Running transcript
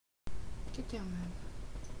Get down, man.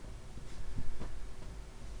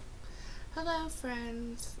 Hello,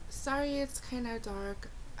 friends. Sorry it's kind of dark.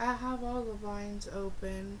 I have all the blinds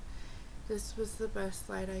open. This was the best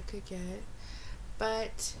light I could get.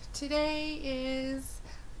 But today is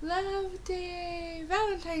Love Day,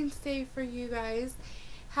 Valentine's Day for you guys.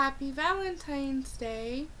 Happy Valentine's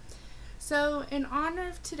Day. So, in honor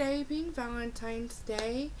of today being Valentine's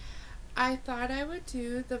Day, I thought I would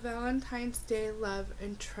do the Valentine's Day Love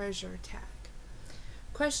and Treasure tag.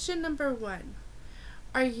 Question number 1.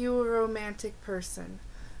 Are you a romantic person?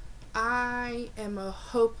 I am a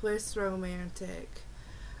hopeless romantic.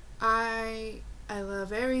 I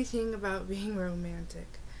love everything about being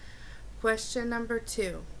romantic. Question number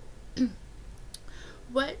 2.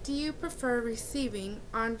 What do you prefer receiving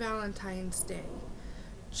on Valentine's Day?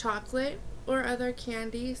 Chocolate or other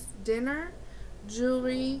candies, dinner,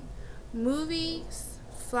 jewelry, movies,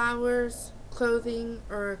 flowers, clothing,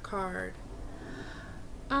 or a card?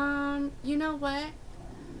 You know what?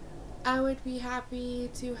 I would be happy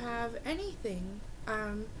to have anything.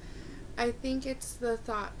 I think it's the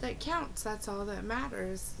thought that counts. That's all that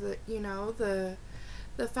matters. The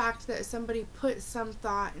fact that somebody put some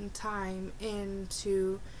thought and time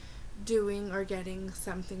into doing or getting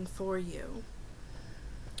something for you.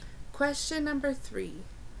 Question number 3.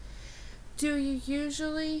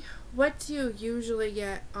 What do you usually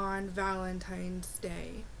get on Valentine's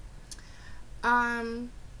Day?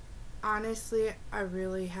 Honestly, I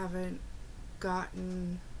really haven't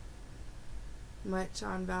gotten much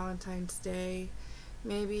on Valentine's Day.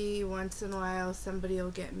 Maybe once in a while somebody will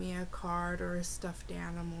get me a card or a stuffed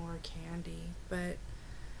animal or candy, but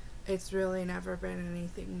it's really never been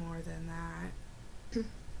anything more than that.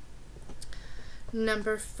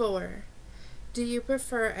 Number 4. Do you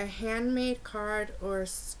prefer a handmade card or a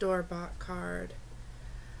store-bought card?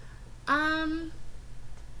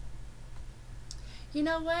 You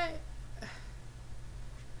know what?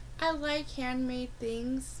 I like handmade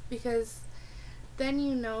things because then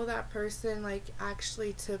you know that person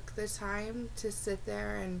actually took the time to sit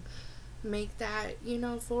there and make that,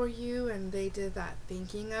 for you, and they did that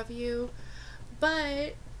thinking of you.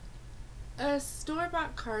 But a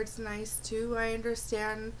store-bought card's nice too. I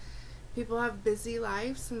understand people have busy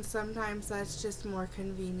lives and sometimes that's just more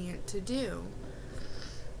convenient to do.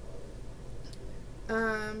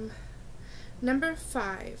 Number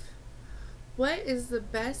 5. What is the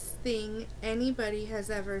best thing anybody has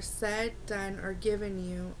ever said, done, or given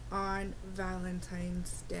you on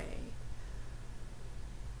Valentine's Day?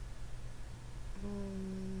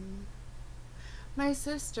 My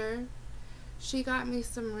sister, she got me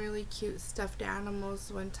some really cute stuffed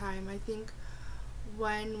animals one time. I think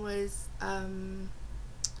one was a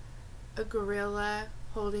gorilla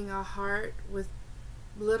holding a heart with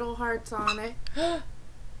little hearts on it.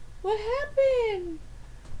 What happened?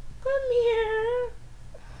 Come here.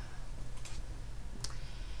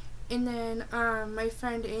 And then my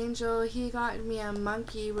friend Angel, he got me a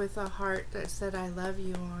monkey with a heart that said I love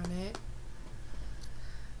you on it.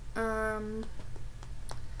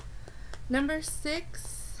 Number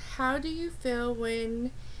 6, how do you feel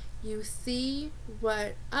when you see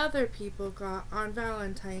what other people got on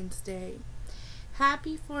Valentine's Day?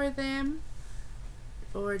 Happy for them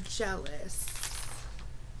or jealous?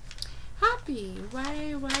 Happy.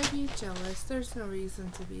 Why be jealous? There's no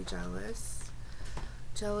reason to be jealous.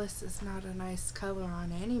 Jealous is not a nice color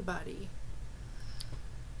on anybody.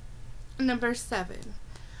 Number 7.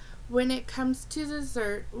 When it comes to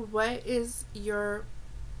dessert, what is your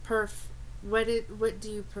what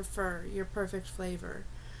do you prefer? Your perfect flavor?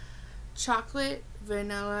 Chocolate,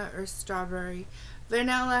 vanilla, or strawberry?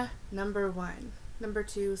 Vanilla, number 1. Number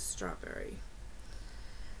 2, strawberry.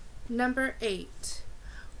 Number 8.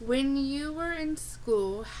 When you were in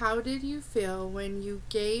school, how did you feel when you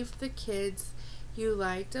gave the kids you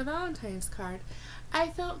liked a Valentine's card? I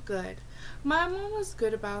felt good. My mom was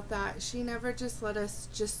good about that. She never just let us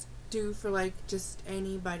just do for just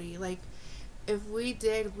anybody. If we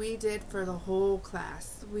did for the whole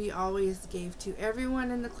class. We always gave to everyone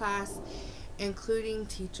in the class, including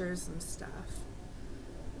teachers and stuff.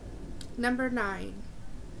 Number 9.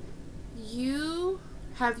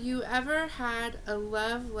 Have you ever had a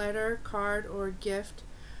love letter, card, or gift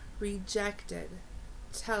rejected?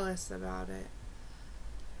 Tell us about it.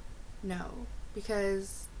 No,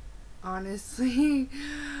 because honestly,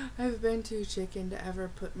 I've been too chicken to ever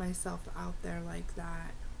put myself out there like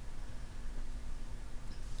that.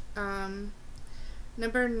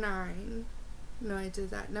 Number 9. No, I did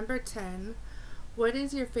that. Number 10. What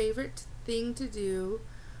is your favorite thing to do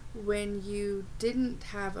when you didn't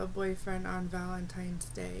have a boyfriend on Valentine's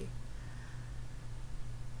Day?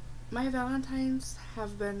 My Valentines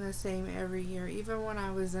have been the same every year. Even when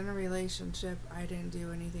I was in a relationship, I didn't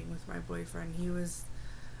do anything with my boyfriend. He was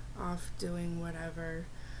off doing whatever.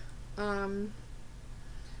 Um,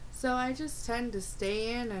 so I just tend to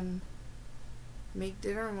stay in and make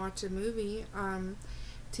dinner and watch a movie.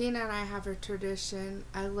 Tina and I have a tradition.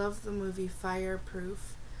 I love the movie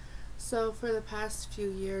Fireproof. So for the past few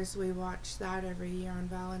years, we watch that every year on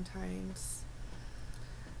Valentine's.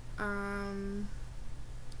 Um,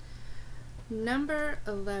 Number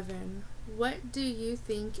 11. What do you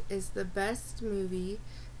think is the best movie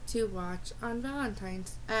to watch on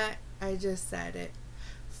Valentine's? I just said it.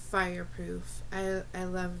 Fireproof. I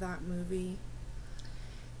love that movie.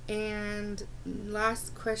 And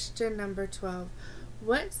last question, number 12.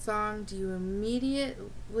 What song do you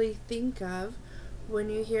immediately think of when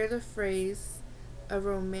you hear the phrase a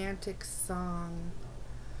romantic song?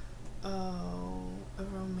 Oh, a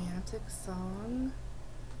romantic song?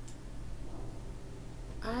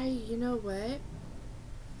 You know what?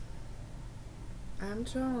 I'm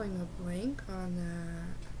drawing a blank on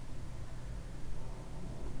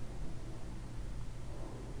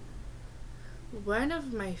that. One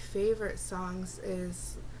of my favorite songs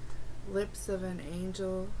is Lips of an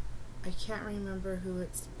Angel. I can't remember who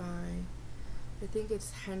it's by. I think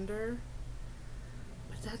it's Hender.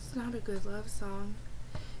 But that's not a good love song.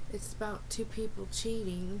 It's about two people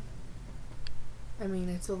cheating. I mean,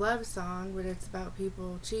 it's a love song, but it's about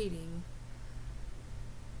people cheating.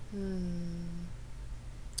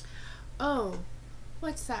 Oh,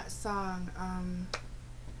 what's that song?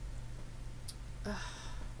 I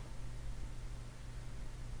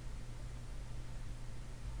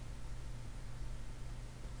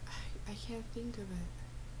can't think of it.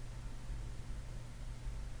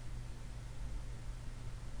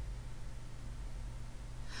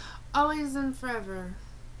 Always and Forever.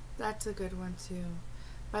 That's a good one too.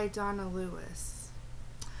 By Donna Lewis.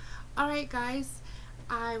 Alright guys,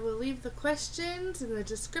 I will leave the questions in the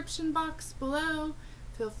description box below.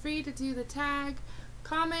 Feel free to do the tag.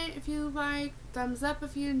 Comment if you like. Thumbs up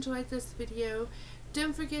if you enjoyed this video.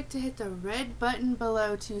 Don't forget to hit the red button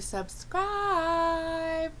below to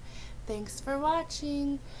subscribe. Thanks for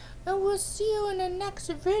watching. And we'll see you in the next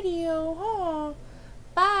video.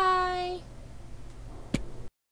 Bye.